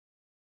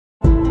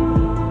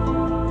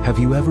Have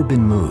you ever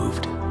been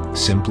moved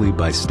simply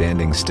by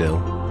standing still?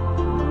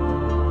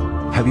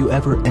 Have you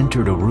ever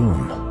entered a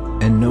room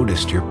and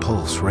noticed your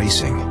pulse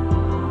racing?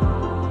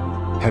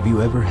 Have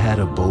you ever had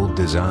a bold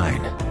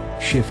design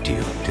shift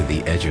you to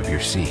the edge of your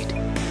seat?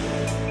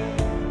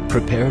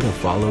 Prepare to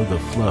follow the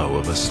flow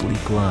of a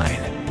sleek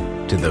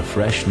line to the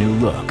fresh new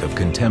look of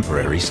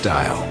contemporary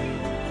style.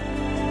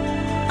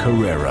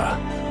 Carrera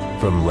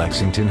from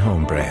Lexington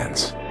Home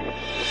Brands.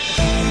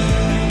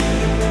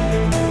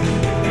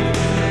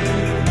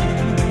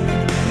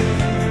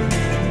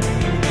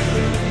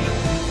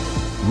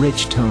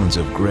 Rich tones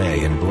of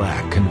gray and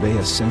black convey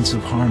a sense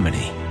of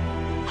harmony,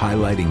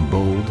 highlighting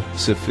bold,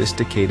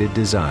 sophisticated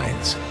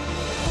designs.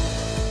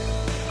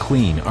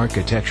 Clean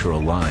architectural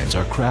lines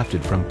are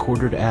crafted from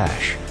quartered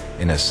ash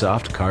in a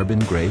soft carbon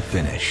gray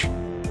finish,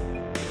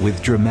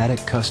 with dramatic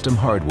custom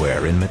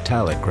hardware in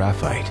metallic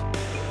graphite.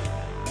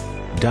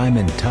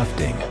 Diamond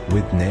tufting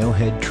with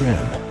nailhead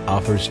trim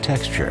offers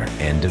texture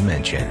and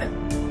dimension,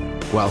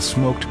 while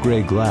smoked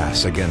gray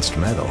glass against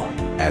metal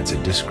adds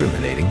a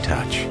discriminating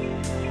touch.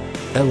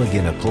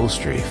 Elegant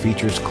upholstery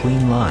features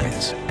clean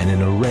lines and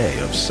an array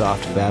of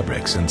soft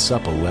fabrics and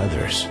supple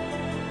leathers,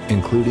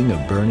 including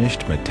a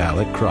burnished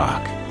metallic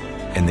croc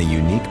and the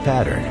unique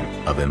pattern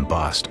of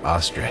embossed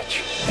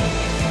ostrich.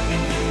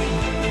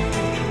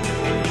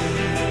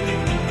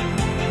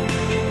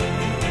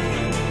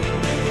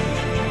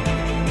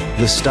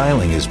 The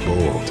styling is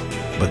bold,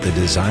 but the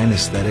design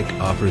aesthetic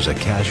offers a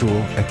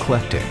casual,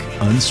 eclectic,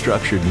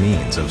 unstructured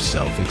means of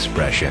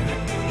self-expression.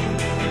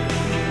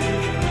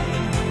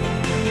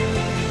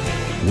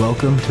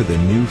 Welcome to the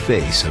new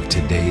face of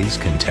today's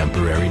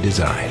contemporary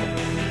design.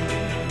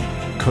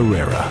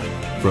 Carrera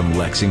from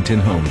Lexington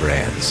Home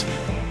Brands.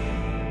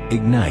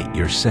 Ignite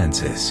your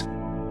senses.